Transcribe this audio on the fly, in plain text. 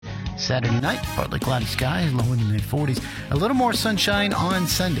Saturday night, partly cloudy skies, low in the mid-40s. A little more sunshine on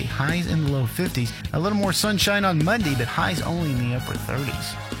Sunday, highs in the low 50s. A little more sunshine on Monday, but highs only in the upper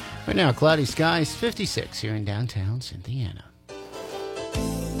 30s. Right now, cloudy skies, 56 here in downtown Cynthiana.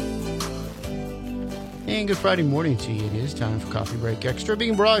 And good Friday morning to you. It is time for Coffee Break Extra,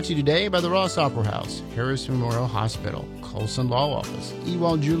 being brought to you today by the Ross Opera House, Harris Memorial Hospital, Colson Law Office,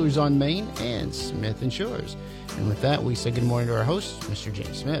 Ewald Jewelers on Main, and Smith Insurers. And with that, we say good morning to our host, Mr.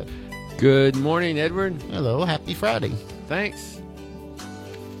 James Smith. Good morning, Edward. Hello, happy Friday. Thanks.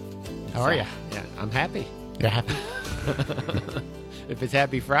 How are you? Yeah, I'm happy. You're happy? If it's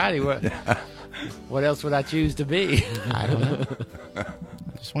Happy Friday, what else would I choose to be? I don't know.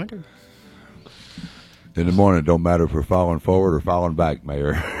 I just wondered. In the morning, it don't matter if we're falling forward or falling back,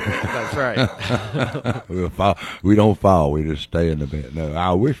 Mayor. That's right. We don't fall. We just stay in the bed. No,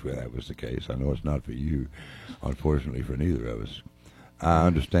 I wish that was the case. I know it's not for you. Unfortunately, for neither of us. I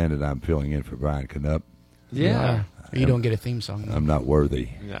understand that I'm filling in for Brian Knupp. Yeah. You don't get a theme song. I'm not worthy.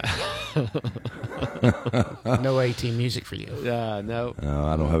 No A-Team music for you. No. No,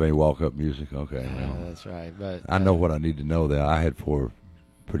 I don't have any walk-up music. Okay. Well, That's right. But I know what I need to know there. I had 4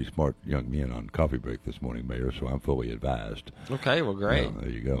 pretty smart young men on Coffee Break this morning, Mayor, so I'm fully advised. Okay, well, great. There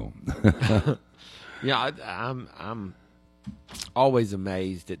you go. Yeah, I'm always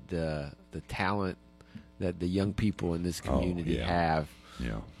amazed at the talent that the young people in this community have.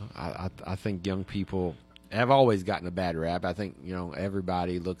 Yeah. I think young people have always gotten a bad rap. I think,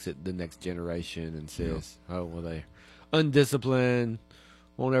 everybody looks at the next generation and says, oh, well, they're undisciplined,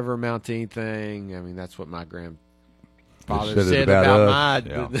 won't ever amount to anything. I mean, that's what my grandfather said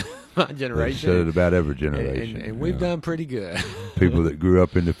about my generation. They said it about every generation. And we've done pretty good. People that grew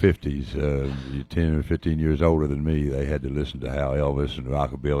up in the 50s, 10 or 15 years older than me, they had to listen to how Elvis and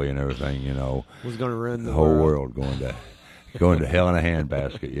rockabilly and everything, was going to ruin the whole world going to hell in a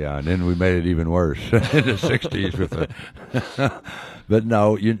handbasket, yeah. And then we made it even worse in the 60s with the But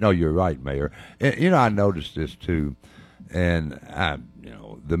no, you're right, Mayor. And, I noticed this too. And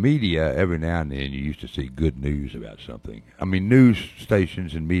the media, every now and then you used to see good news about something. I mean, news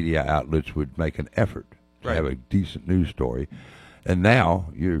stations and media outlets would make an effort to have a decent news story. And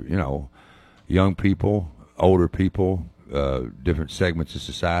now young people, older people, different segments of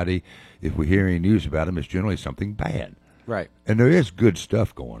society, if we hear any news about them, it's generally something bad. Right. And there is good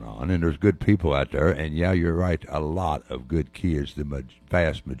stuff going on, and there's good people out there, and yeah, you're right, a lot of good kids. The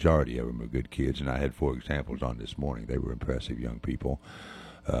vast majority of them are good kids, and I had 4 examples on this morning. They were impressive young people,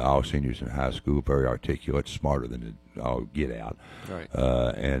 all seniors in high school, very articulate, smarter than all get out. Right.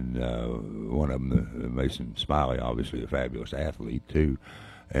 And one of them, Mason Smiley, obviously a fabulous athlete, too.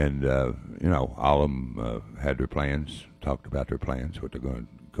 And, all of them had their plans, talked about their plans, what they're going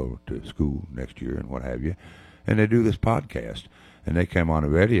to go to school next year and what have you. And they do this podcast, and they came on a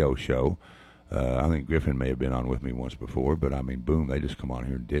radio show. I think Griffin may have been on with me once before, but I mean, boom, they just come on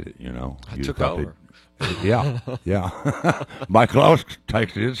here and did it, I took over. Yeah. Mike Laws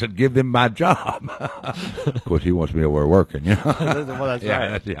texted and said, give them my job. Of course, he wants me over working, Well, that's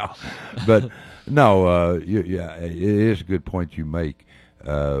right. Yeah. But, no, it is a good point you make.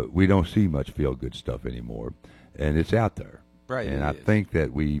 We don't see much feel-good stuff anymore, and it's out there. Right. And I think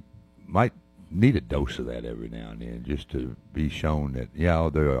that we might need a dose of that every now and then, just to be shown that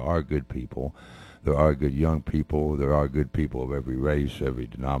there are good people, there are good young people, there are good people of every race, every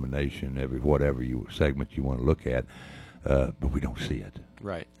denomination, every whatever segment you want to look at, but we don't see it.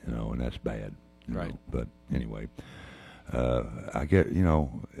 Right. And that's bad. Right. But anyway, I get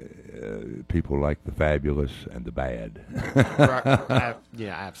people like the fabulous and the bad.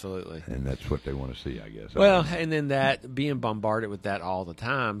 Yeah, absolutely. And that's what they want to see, I guess. Well, and then that being bombarded with that all the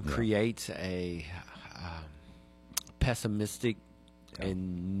time creates a pessimistic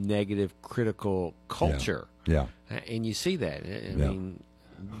and negative, critical culture. Yeah. And you see that. I mean,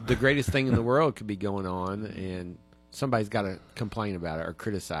 the greatest thing in the world could be going on, and somebody's got to complain about it or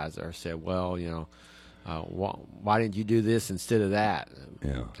criticize it or say, well, why didn't you do this instead of that?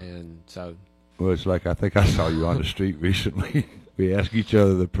 Yeah. And so. Well, it's like I think I saw you on the street recently. We ask each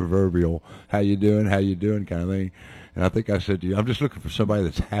other the proverbial "how you doing" kind of thing, and I think I said to you, "I'm just looking for somebody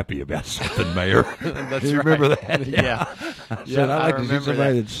that's happy about something, Mayor." That's you remember that? Yeah. I said I'd like to see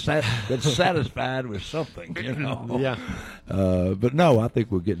somebody that. that's satisfied with something, Yeah. But no, I think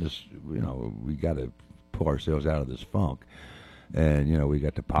we're getting this. We got to pull ourselves out of this funk. And, we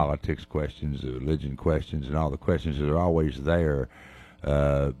got the politics questions, the religion questions, and all the questions that are always there.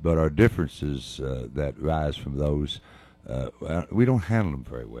 But our differences that rise from those, we don't handle them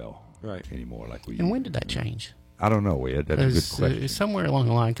very well anymore like we used to. And when did that change? I don't know, Ed. That's a good question. Somewhere along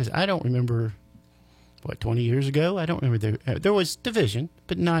the line, because I don't remember 20 years ago? I don't remember. There was division,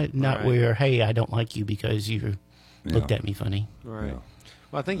 but not Right. where, hey, I don't like you because you looked at me funny. Right. Yeah.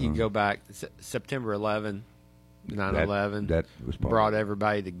 Well, I think you can go back September 11, 9/11. That was part brought of it.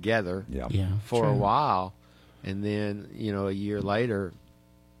 everybody together Yeah. Yeah. for a true. while, and then a year later,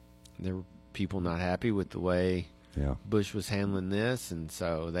 there were people not happy with the way Yeah. Bush was handling this, and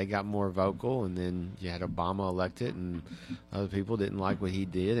so they got more vocal, and then you had Obama elected, and other people didn't like what he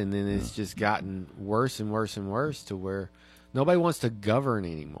did, and then it's just gotten worse and worse and worse to where nobody wants to govern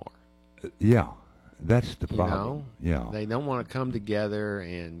anymore. Yeah. That's the You problem. know, Yeah. they don't want to come together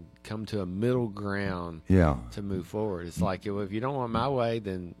and come to a middle ground Yeah. to move forward. It's like, if you don't want my way,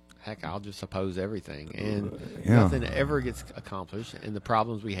 then heck, I'll just oppose everything, and Yeah. nothing ever gets accomplished, and the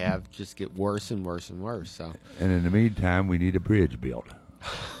problems we have just get worse and worse and worse. So, And in the meantime, we need a bridge built.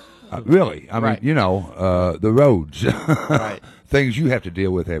 Really, I mean, Right. the roads, Right. things you have to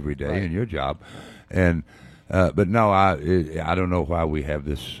deal with every day Right. in your job, and but no, I don't know why we have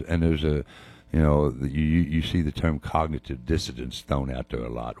this. And there's a, you see the term cognitive dissonance thrown out there a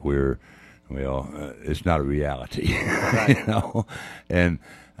lot, where, it's not a reality, and.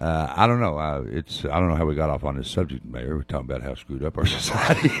 I don't know. I don't know how we got off on this subject, Mayor. We're talking about how screwed up our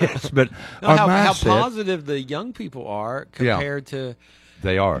society is, but our how mindset, positive the young people are compared to,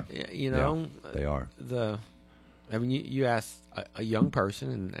 they are. you know, They are. you ask a young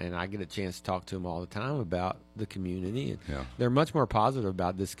person, and I get a chance to talk to them all the time about the community, and Yeah. they're much more positive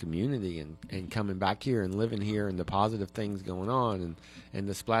about this community and coming back here and living here and the positive things going on and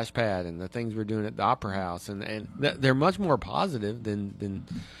the splash pad and the things we're doing at the Opera House, and they're much more positive than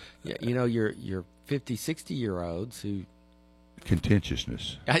your 50, 60-year-olds who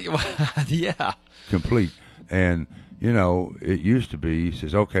Contentiousness. yeah. Complete. And, it used to be, he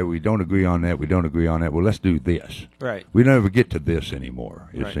says, okay, we don't agree on that. Well, let's do this. Right. We never get to this anymore,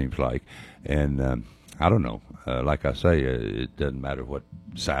 it Right. seems like. And I don't know. Like I say, it doesn't matter what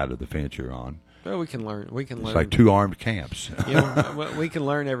side of the fence you're on. Well, we can learn. We can It's learn. like two armed camps. We can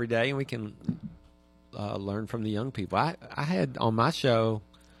learn every day, and we can learn from the young people. I had on my show,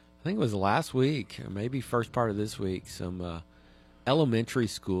 I think it was last week, or maybe first part of this week, some elementary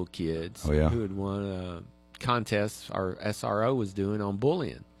school kids Oh, yeah? who had won a contest our SRO was doing on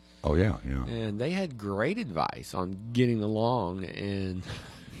bullying, Oh, yeah. and they had great advice on getting along and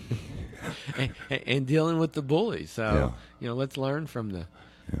and dealing with the bullies. So let's learn from the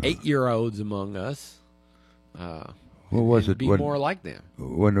 8-year-olds among us. What was and it? Be When- more like them.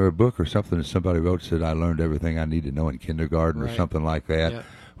 When there a book or something that somebody wrote said, I learned everything I need to know in kindergarten or Right. something like that, Yeah.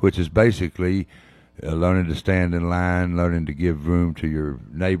 which is basically learning to stand in line, learning to give room to your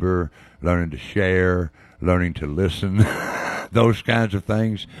neighbor, learning to share, learning to listen, those kinds of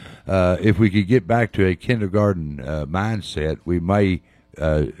things. If we could get back to a kindergarten mindset, we may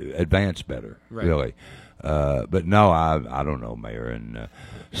advance better, Right. really. But no, I don't know, Mayor. And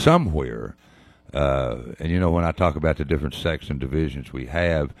somewhere, and when I talk about the different sects and divisions we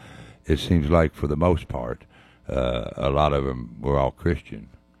have, it seems like for the most part, a lot of them were all Christian.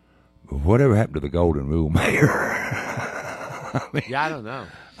 Whatever happened to the golden rule, Mayor? Yeah, I don't know.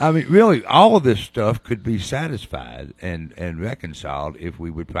 I mean, really, all of this stuff could be satisfied and reconciled if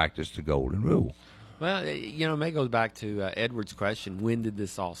we would practice the golden rule. Well, it may go back to Edward's question: when did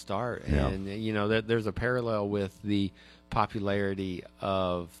this all start? Yeah. And there's a parallel with the popularity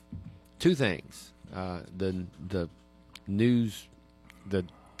of two things: the news, the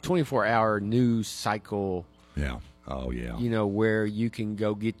 24-hour news cycle. Yeah. Oh, yeah. Where you can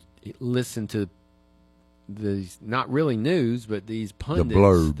go listen to these not really news, but these pundits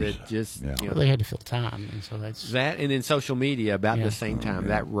blurbs. that just Yeah. Well, they had to fill time, and so that's that, and then social media about Yeah. the same time.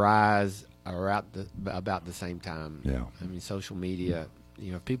 That rise about the same time. Yeah. I mean, social media.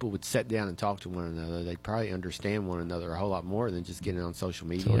 If people would sit down and talk to one another, they'd probably understand one another a whole lot more than just getting on social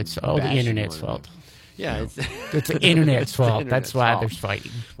media. so and it's all the bashing internet's one fault. another. Yeah, it's It's the internet's It's the fault. That's internet's why fault. there's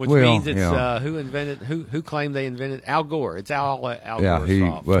fighting. Which Well, means it's yeah. who claimed they invented Al Gore. It's Al Yeah, Gore's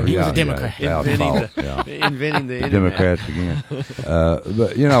fault. well, He was yeah, a Democrat. Yeah, Al's Inventing fault, yeah. inventing the The internet. Democrats again.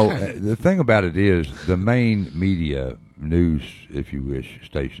 But the thing about it is the main media news, if you wish,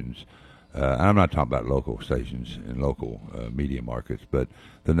 stations. And I'm not talking about local stations and local media markets, but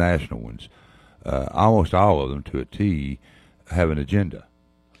the national ones. Almost all of them, to a T, have an agenda.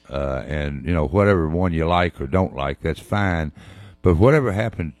 And whatever one you like or don't like, that's fine. But whatever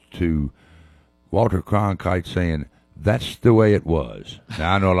happened to Walter Cronkite saying that's the way it was?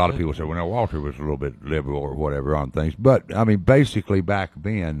 Now I know a lot of people say, well, now Walter was a little bit liberal or whatever on things, but I mean, basically back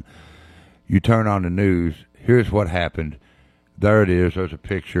then, you turn on the news. Here's what happened. There it is. There's a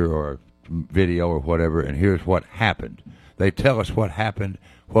picture or a video or whatever, and here's what happened. They tell us what happened,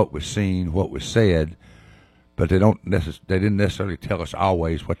 what was seen, what was said, but they didn't necessarily tell us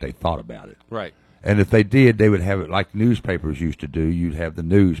always what they thought about it. Right. And if they did, they would have it like newspapers used to do. You'd have the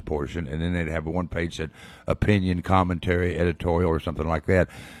news portion, and then they'd have one page that opinion, commentary, editorial, or something like that.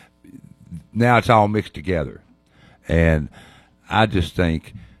 Now it's all mixed together. And I just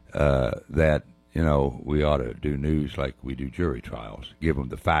think that, we ought to do news like we do jury trials. Give them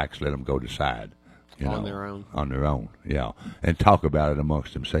the facts, let them go decide. On their own. On their own, yeah. And talk about it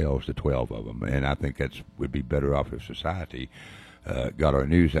amongst themselves, the 12 of them. And I think would be better off if society got our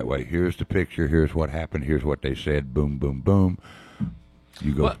news that way. Here's the picture. Here's what happened. Here's what they said. Boom, boom, boom.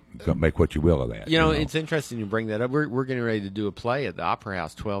 You go make what you will of that. It's interesting you bring that up. We're getting ready to do a play at the Opera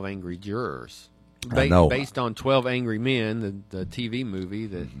House, 12 Angry Jurors. Based on 12 Angry Men, the TV movie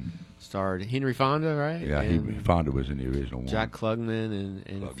that starred Henry Fonda, right? Yeah, Fonda was in the original one. Jack Klugman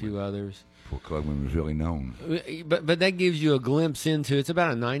and a few others. Before Klugman was really known. But that gives you a glimpse into, it's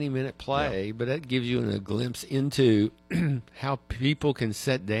about a 90-minute play, but that gives you a glimpse into how people can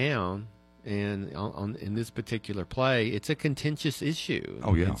sit down and in this particular play, it's a contentious issue.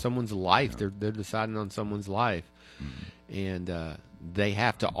 Oh, yeah. In someone's life. Yeah. They're deciding on someone's life. Mm-hmm. And they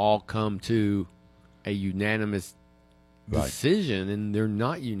have to all come to a unanimous decision, and they're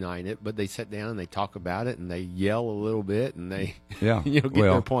not united, but they sit down and they talk about it and they yell a little bit and they get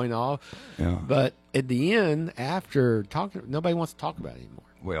their point off. Yeah. But at the end, after talking, nobody wants to talk about it anymore.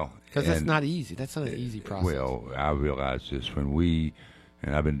 Well, because that's not easy. That's not an easy process. Well, I realize this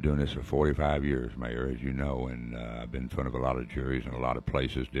and I've been doing this for 45 years, Mayor, as you know, and I've been in front of a lot of juries in a lot of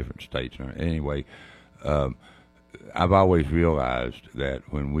places, different states. Anyway, I've always realized that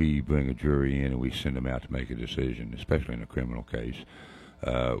when we bring a jury in and we send them out to make a decision, especially in a criminal case,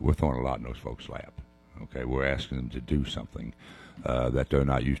 we're throwing a lot in those folks' lap. Okay, we're asking them to do something that they're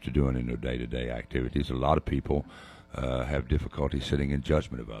not used to doing in their day-to-day activities. A lot of people have difficulty sitting in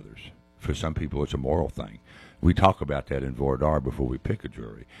judgment of others. For some people, it's a moral thing. We talk about that in voir dire before we pick a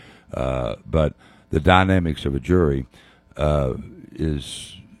jury. But the dynamics of a jury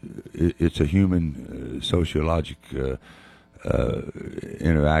it's a human sociologic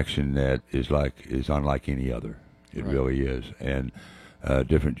interaction that is unlike any other. It really is. And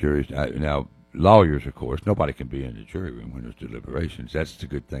different juries. Now, lawyers, of course, nobody can be in the jury room when there's deliberations. That's the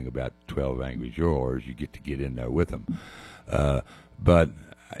good thing about 12 Angry Jurors. You get to get in there with them. But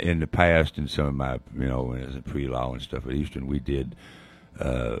in the past, in some of my, when it was in pre-law and stuff at Eastern, we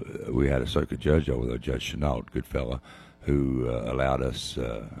had a circuit judge over there, Judge Chenault, good fella, who allowed us,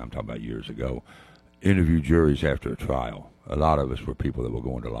 I'm talking about years ago, interview juries after a trial. A lot of us were people that were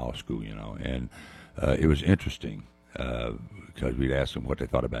going to law school, and it was interesting because we'd ask them what they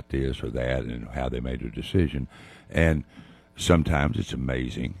thought about this or that and how they made their decision. And sometimes it's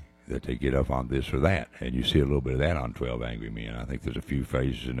amazing that they get up on this or that, and you see a little bit of that on 12 Angry Men. I think there's a few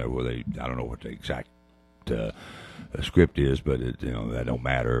phrases in there where I don't know what the exact script is, but that don't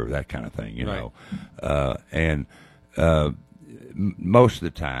matter, that kind of thing, know. And most of the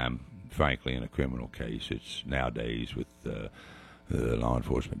time, frankly, in a criminal case, it's nowadays with the law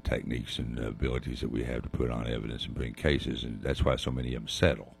enforcement techniques and abilities that we have to put on evidence and bring cases, and that's why so many of them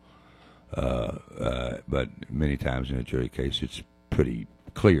settle. But many times in a jury case, it's pretty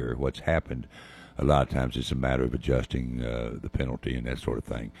clear what's happened. A lot of times it's a matter of adjusting the penalty and that sort of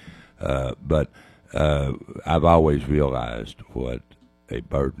thing. But I've always realized what a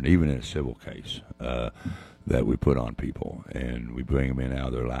burden, even in a civil case, that we put on people, and we bring them in out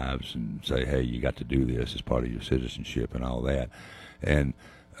of their lives and say, hey, you got to do this as part of your citizenship and all that. And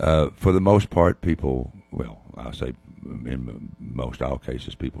for the most part, people, well, I'll say in most all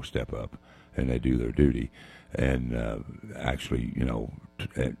cases, people step up and they do their duty. And actually,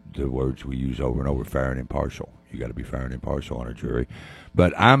 the words we use over and over, fair and impartial. You got to be fair and impartial on a jury.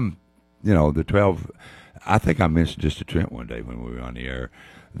 But I'm, the 12, I think I mentioned this to Trent one day when we were on the air,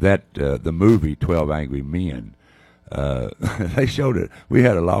 that the movie 12 Angry Men, they showed it. We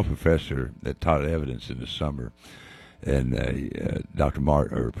had a law professor that taught evidence in the summer, and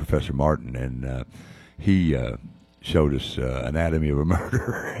Professor Martin, and he showed us Anatomy of a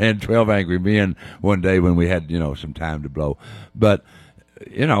Murder and 12 Angry Men one day when we had some time to blow. But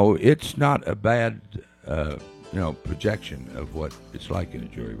it's not a bad projection of what it's like in a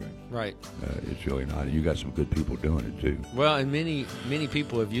jury room. Right. It's really not. And you got some good people doing it too. Well, and many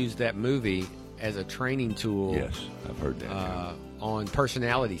people have used that movie as a training tool. Yes, I've heard that. On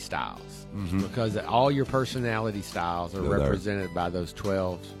personality styles, because all your personality styles are represented by those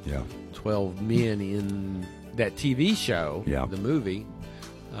 12 men in that TV show, the movie.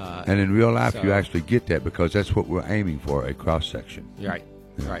 And in real life, you actually get that because that's what we're aiming for, a cross section. Right,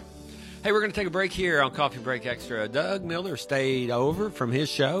 right. Hey, we're going to take a break here on Coffee Break Extra. Doug Miller stayed over from his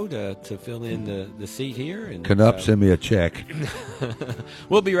show to fill in the seat here. And Canup, send me a check.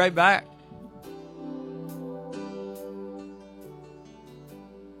 We'll be right back.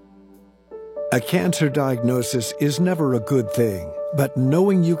 A cancer diagnosis is never a good thing, but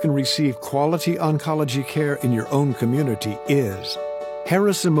knowing you can receive quality oncology care in your own community is.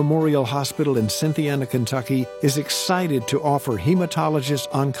 Harrison Memorial Hospital in Cynthiana, Kentucky is excited to offer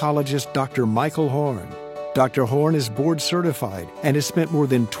hematologist-oncologist Dr. Michael Horn. Dr. Horn is board certified and has spent more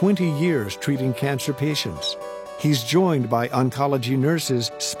than 20 years treating cancer patients. He's joined by oncology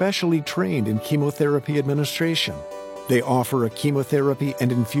nurses specially trained in chemotherapy administration. They offer a chemotherapy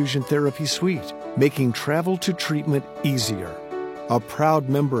and infusion therapy suite, making travel to treatment easier. A proud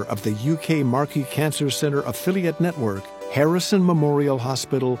member of the UK Markey Cancer Center affiliate network, Harrison Memorial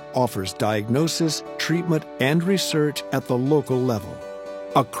Hospital offers diagnosis, treatment, and research at the local level.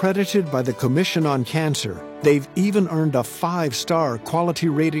 Accredited by the Commission on Cancer, they've even earned a 5-star quality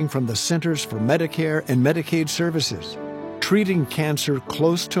rating from the Centers for Medicare and Medicaid Services. Treating cancer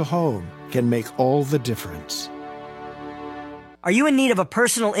close to home can make all the difference. Are you in need of a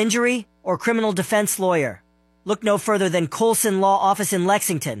personal injury or criminal defense lawyer? Look no further than Colson Law Office in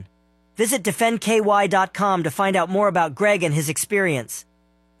Lexington. Visit defendky.com to find out more about Greg and his experience.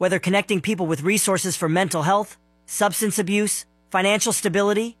 Whether connecting people with resources for mental health, substance abuse, financial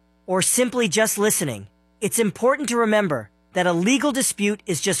stability, or simply just listening, it's important to remember that a legal dispute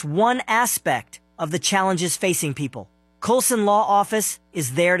is just one aspect of the challenges facing people. Colson Law Office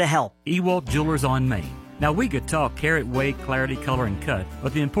is there to help. Ewalt Jewelers on Main. Now, we could talk carat, weight, clarity, color, and cut,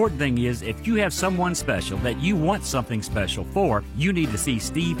 but the important thing is if you have someone special that you want something special for, you need to see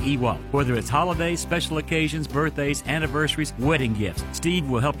Steve Ewalt. Whether it's holidays, special occasions, birthdays, anniversaries, wedding gifts, Steve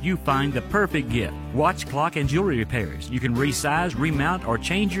will help you find the perfect gift. Watch, clock, and jewelry repairs. You can resize, remount, or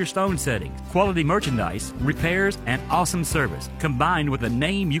change your stone settings. Quality merchandise, repairs, and awesome service, combined with a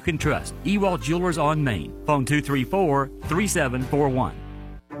name you can trust. Ewalt Jewelers on Main. Phone 234-3741.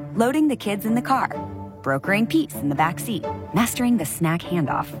 Loading the kids in the car, brokering peace in the back seat, mastering the snack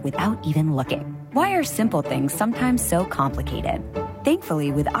handoff without even looking. Why are simple things sometimes so complicated?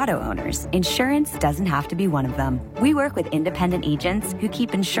 Thankfully, with auto owners, insurance doesn't have to be one of them. We work with independent agents who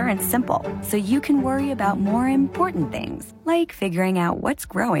keep insurance simple, so you can worry about more important things, like figuring out what's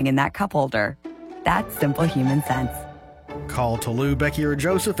growing in that cup holder. That's simple human sense. Call Toulouse, Becky, or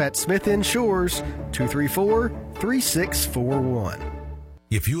Joseph at Smith Insures, 234-3641.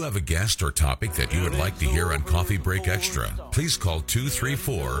 If you have a guest or topic that you would like to hear on Coffee Break Extra, please call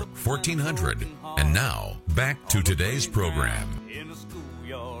 234-1400. And now, back to today's program.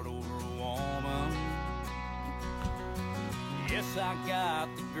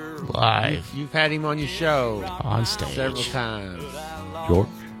 Live You've had him on your show on stage several times.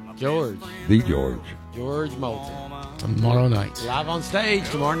 George Moulton. Tomorrow night. Live on stage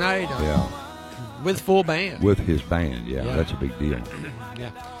tomorrow night. Yeah. With full band. With his band, yeah, that's a big deal. Yeah.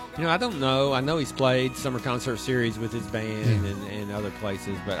 You know, I don't know. I know he's played Summer Concert Series with his band and other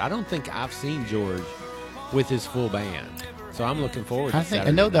places, but I don't think I've seen George with his full band. So I'm looking forward to I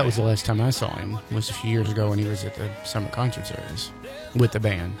know that was the last time I saw him, was a few years ago when he was at the Summer Concert Series with the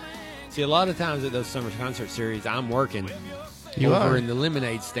band. See, a lot of times at those Summer Concert Series, I'm working You over are. in the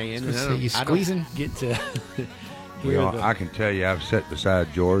lemonade stand. And You squeezing? I don't get to I can tell you I've sat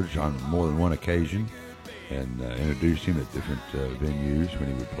beside George on more than one occasion and introduced him at different venues when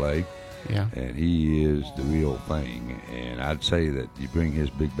he would play. Yeah. And he is the real thing. And I'd say that you bring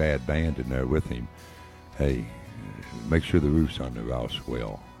his big bad band in there with him, hey, make sure the roof's on the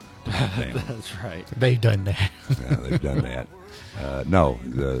Roswell. That's right. They've done that. Yeah, they've done that.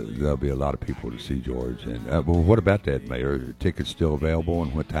 There'll be a lot of people to see George. And well, what about that, Mayor? Are tickets still available,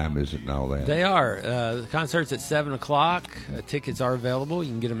 and what time is it, and all that? They are. The concert's at 7 o'clock. Tickets are available. You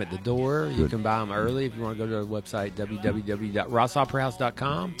can get them at the door. You can buy them early if you want to go to our website,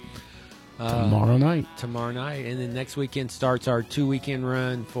 www.rossoperahouse.com. Tomorrow night. And then next weekend starts our 2-weekend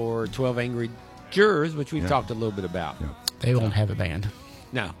run for 12 Angry Jurors, which we've talked a little bit about. Yeah. They won't have a band.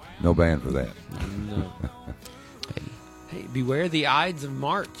 No. No band for that. No. Hey, beware the Ides of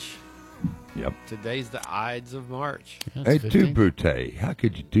March. Yep. Today's the Ides of March. Yeah, Hey, it's 15. Brute, how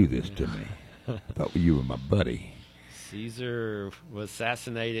could you do this to me? I thought you were my buddy. Caesar was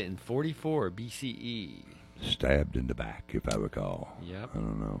assassinated in 44 BCE. Stabbed in the back, if I recall. Yep. I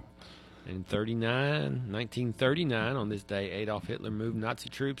don't know. In 1939, on this day, Adolf Hitler moved Nazi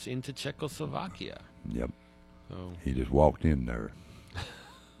troops into Czechoslovakia. Yep. So, He just walked in there.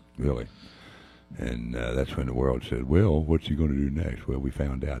 Really. And that's when the world said, well, what's he going to do next? Well, we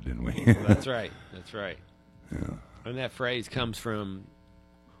found out, didn't we? that's right. That's right. Yeah. And that phrase comes from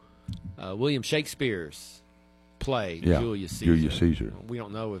William Shakespeare's play, Yeah, Julius Caesar. Julius Caesar. We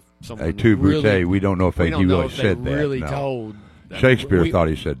don't know if someone A tu Brute, really, we don't know if we he don't know really if said they that. really no. told. Shakespeare we, thought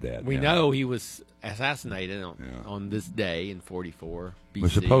he said that. We yeah. know he was assassinated on this day in 44 BC. Well,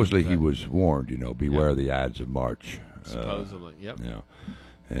 supposedly he but was warned, beware the Ides of March. Supposedly, yep. Yeah.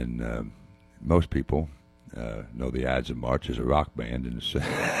 And most people know the Ides of March as a rock band. And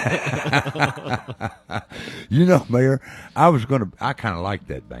Mayor, I kind of liked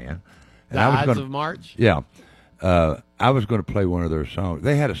that band. And The Ides of March? Yeah. I was going to play one of their songs.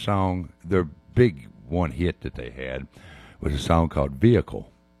 They had a song, their big one hit that they had was a song called Vehicle.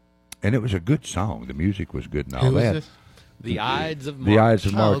 And it was a good song. The music was good and all Who that. is this? The Ides of March. The Ides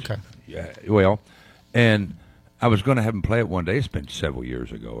of March. Oh, okay. Yeah, well, and I was going to have them play it one day. It's been several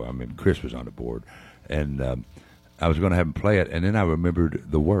years ago. I mean, Chris was on the board. And I was going to have them play it, and then I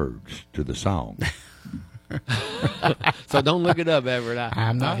remembered the words to the song. So don't look it up, Everett.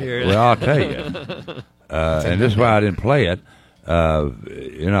 I'm not here. Well, I'll tell you. And this is why I didn't play it.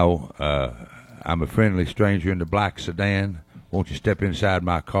 I'm a friendly stranger in the black sedan. Won't you step inside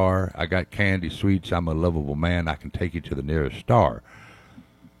my car? I got candy sweets. I'm a lovable man. I can take you to the nearest star.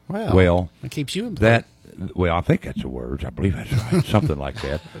 Well, it keeps you in that. Well, I think that's the words. I believe that's right. Something like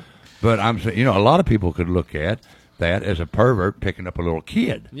that. But I'm saying, a lot of people could look at that as a pervert picking up a little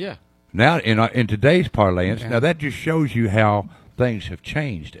kid. Yeah. Now, in today's parlance, now that just shows you how things have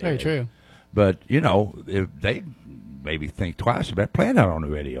changed. Very Ed. true. But if they maybe think twice about playing that on the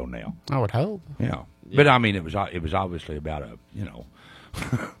radio now. I would hope. Yeah. But I mean, it was obviously about a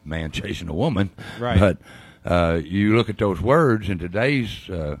man chasing a woman. Right. But you look at those words in today's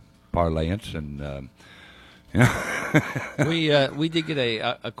parlance, and we did get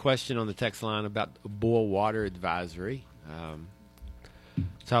a question on the text line about boil water advisory.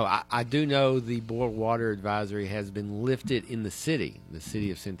 So I do know the boil water advisory has been lifted in the city. The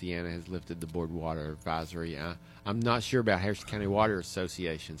city of Cynthiana has lifted the boil water advisory. I'm not sure about Harrison County Water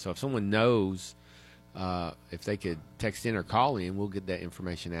Association. So if someone knows, if they could text in or call in, we'll get that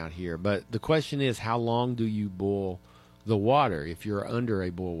information out here. But the question is, how long do you boil the water if you're under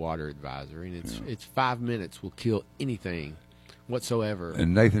a boil water advisory? And it's 5 minutes will kill anything whatsoever.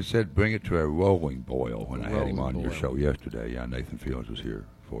 And Nathan said bring it to a rolling boil when I had him on your boil. show yesterday. Yeah, Nathan Fields was here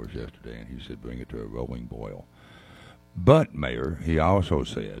for us yesterday, and he said bring it to a rolling boil. But, Mayor, he also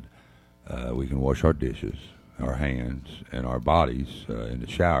said we can wash our dishes, our hands, and our bodies in the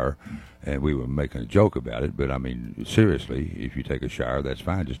shower. And we were making a joke about it, but I mean, seriously, if you take a shower, that's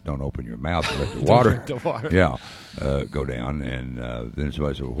fine. Just don't open your mouth and let the water, drink the water. Go down. And then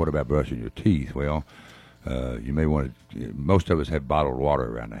somebody said, well, what about brushing your teeth? Well, you may want to. Most of us have bottled water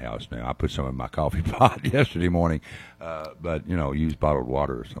around the house now. I put some in my coffee pot yesterday morning, but use bottled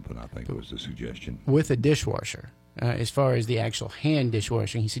water or something. I think was the suggestion. With a dishwasher, as far as the actual hand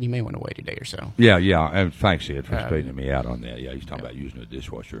dishwashing, he said you may want to wait a day or so. Yeah, and thanks, Ed, for straightening me out on that. Yeah, he's talking about using a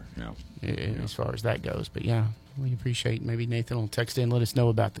dishwasher. As far as that goes, but yeah, we appreciate. Maybe Nathan will text in, let us know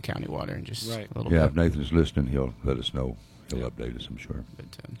about the county water, and just a little bit. If Nathan's listening, he'll let us know. He'll update us, I'm sure. But,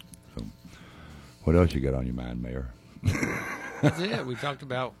 so, what else you got on your mind, Mayor? That's it. We talked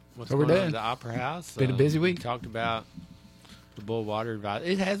about what's So we're going on done. at the Opera House. Been a busy week. We talked about the boil water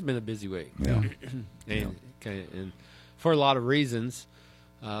advisory. It has been a busy week. Yeah. and for a lot of reasons.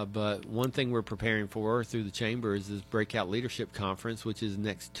 But one thing we're preparing for through the chamber is this Breakout Leadership Conference, which is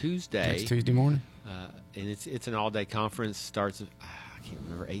next Tuesday. Next Tuesday morning. And it's an all-day conference. Starts at, I can't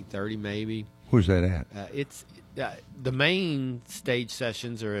remember, 8:30 maybe. Where's that at? It's the main stage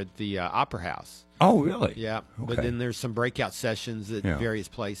sessions are at the Opera House. Oh, really? Yeah. Okay. But then there's some breakout sessions at various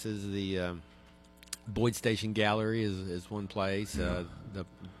places. The Boyd Station Gallery is one place. The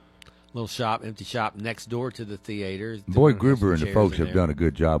little empty shop next door to the theater. Boyd Gruber and the folks have done a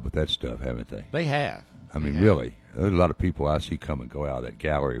good job with that stuff, haven't they? They have. I mean, really. There's a lot of people I see come and go out of that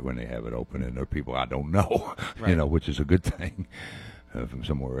gallery when they have it open, and there are people I don't know, which is a good thing from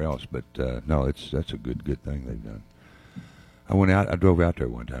somewhere else. But, no, that's a good thing they've done. I drove out there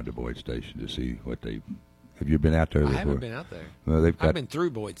one time to Boyd Station to see what they. Have you been out there before? I haven't been out there. Well, I've been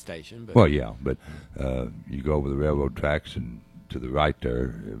through Boyd Station. But. Well, yeah, but you go over the railroad tracks, and to the right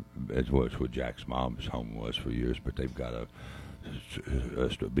there, as well as where Jack's mom's home was for years, but they've got a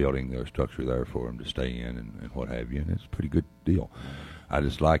building or a structure there for them to stay in and what have you, and it's a pretty good deal. I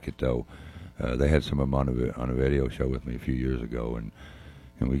just like it, though. They had some of them on a radio show with me a few years ago, and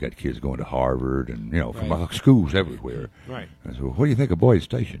we got kids going to Harvard and, from schools everywhere. Right. I said, well, what do you think of Boyd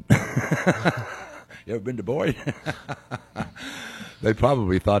Station? You ever been to Boyd? They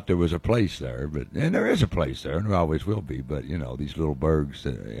probably thought there was a place there, and there is a place there, and there always will be. But these little burgs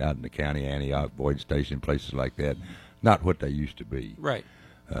out in the county, Antioch, Boyd Station, places like that, not what they used to be. Right.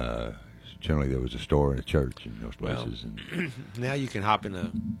 Generally, there was a store and a church in those places. And now you can hop in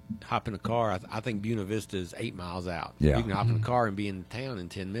a car. I think Buena Vista is 8 miles out. Yeah. You can hop in a car and be in town in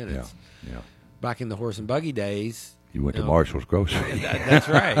 10 minutes. Yeah. Back in the horse and buggy days, you went to Marshall's Grocery. That's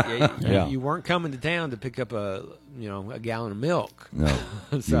right. You weren't coming to town to pick up a gallon of milk. No.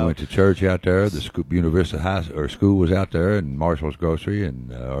 So, you went to church out there. The Buena Vista school was out there, and Marshall's Grocery,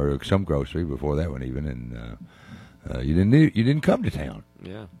 and or some grocery before that one even. And you didn't come to town.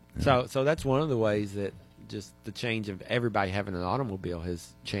 Yeah. So that's one of the ways that just the change of everybody having an automobile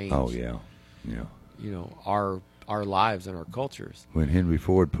has changed. Oh yeah. Our lives and our cultures. When Henry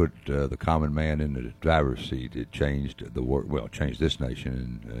Ford put the common man in the driver's seat, it changed the world. Well, it changed this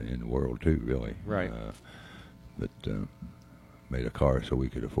nation and in the world too, really. Right. But made a car so we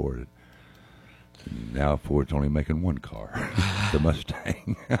could afford it. And now Ford's only making one car, the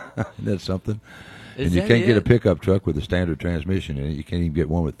Mustang. That's something. And you can't get a pickup truck with a standard transmission in it. You can't even get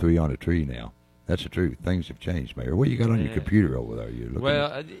one with 3 on a tree now. That's the truth. Things have changed, Mayor. What you got on your computer over there? You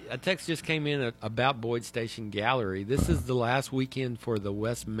looking a text just came in about Boyd Station Gallery. This is the last weekend for the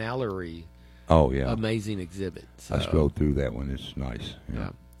Wes Mallory. Oh yeah, amazing exhibit. So, I scrolled through that one. It's nice.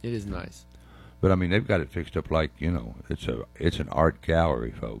 Yeah, it is nice. But I mean, they've got it fixed up like it's an art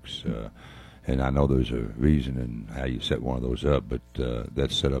gallery, folks. And I know there's a reason in how you set one of those up, but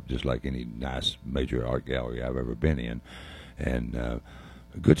that's set up just like any nice major art gallery I've ever been in, and.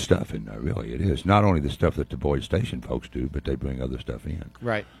 Good stuff in there, really. It is. Not only the stuff that the Boyd Station folks do, but they bring other stuff in.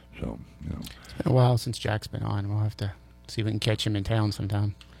 Right. So, It's been a while since Jack's been on. We'll have to see if we can catch him in town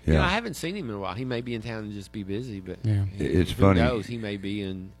sometime. Yeah. I haven't seen him in a while. He may be in town and just be busy, but it's who funny. knows? He may be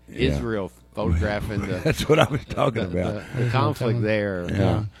in Israel photographing the... That's what I was talking about. The conflict there.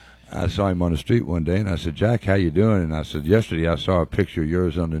 Yeah. I saw him on the street one day, and I said, Jack, how you doing? And I said, yesterday I saw a picture of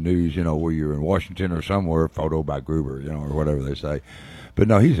yours on the news, where you're in Washington or somewhere, photo by Gruber, or whatever they say. But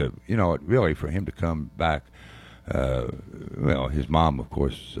no, he's really for him to come back. His mom, of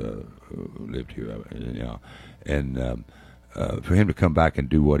course, lived here, and for him to come back and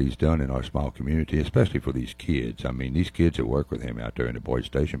do what he's done in our small community, especially for these kids. I mean, these kids that work with him out there in the Boyd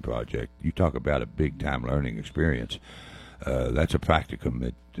Station Project, you talk about a big-time learning experience. That's a practicum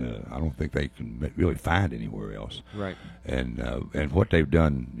that I don't think they can really find anywhere else. Right. And what they've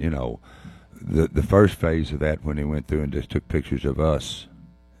done, the first phase of that, when they went through and just took pictures of us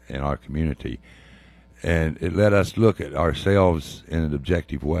in our community, and it let us look at ourselves in an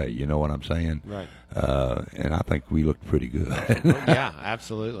objective way. You know what I'm saying? Right. And I think we looked pretty good. Yeah,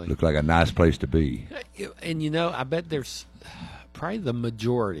 absolutely. Looked like a nice place to be. And I bet there's probably the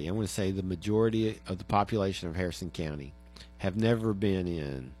majority. I'm going to say the majority of the population of Harrison County have never been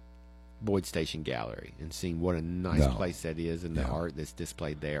in Boyd Station Gallery and seen what a nice place that is and the art that's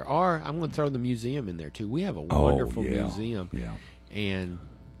displayed there. Or I'm going to throw the museum in there too. We have a wonderful museum. Yeah. And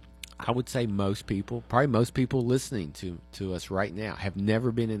I would say probably most people listening to us right now have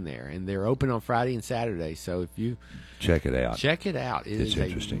never been in there. And they're open on Friday and Saturday. So if you check it out. It's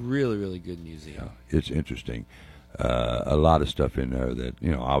interesting. A really, really good museum. Yeah, it's interesting. A lot of stuff in there that,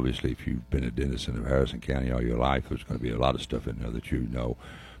 obviously if you've been a denizen of Harrison County all your life, there's going to be a lot of stuff in there that you know.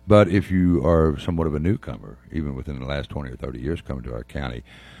 But if you are somewhat of a newcomer, even within the last 20 or 30 years coming to our county,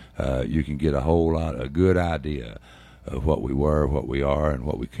 you can get a good idea of what we were, what we are, and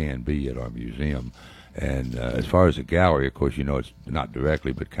what we can be at our museum. And as far as the gallery, of course, it's not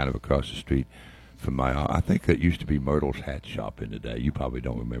directly, but kind of across the street from I think that used to be Myrtle's Hat Shop in the day. You probably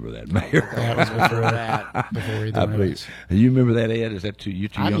don't remember that, Mayor. That was before that. Before he did. You remember that, Ed? Is that you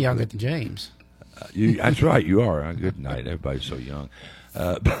too young? I'm younger than James. That's right, you are. Good night. Everybody's so young.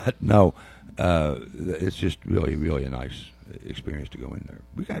 But no, it's just really, really a nice experience to go in there.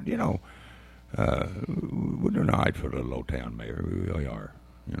 We got, we're doing all right for a little old town, Mayor. We really are.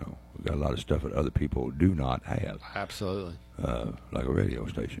 We've got a lot of stuff that other people do not have. Absolutely. Like a radio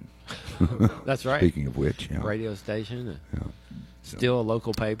station. That's right. Speaking of which, radio station. Still a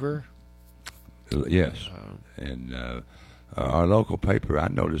local paper. Yes. And our local paper, I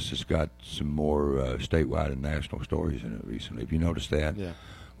noticed, has got some more statewide and national stories in it recently. Have you noticed that? Yeah.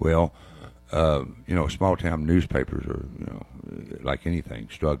 Well, small town newspapers are, like anything,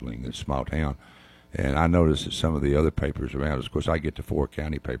 struggling in small town. And I noticed that some of the other papers around us, of course, I get the 4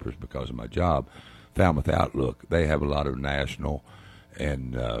 county papers because of my job. Falmouth Outlook, they have a lot of national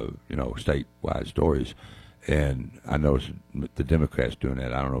and, statewide stories. And I noticed the Democrats doing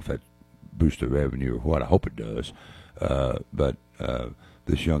that. I don't know if that boosts their revenue or what. I hope it does. But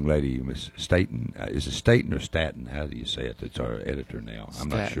this young lady, Miss Staten, is it Staten or Staten? How do you say it? That's our editor now. I'm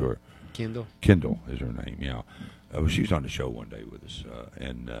not sure. Kendall is her name, yeah. She was on the show one day with us.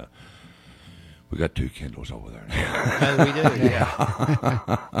 We got 2 Kendalls over there. Oh, we do,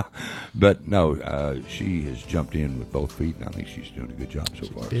 yeah. But no, she has jumped in with both feet, and I think she's doing a good job so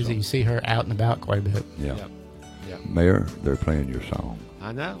far. Busy. So. You see her out and about quite a bit. Yeah. Yep. Mayor, they're playing your song.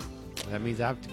 I know. That means I have to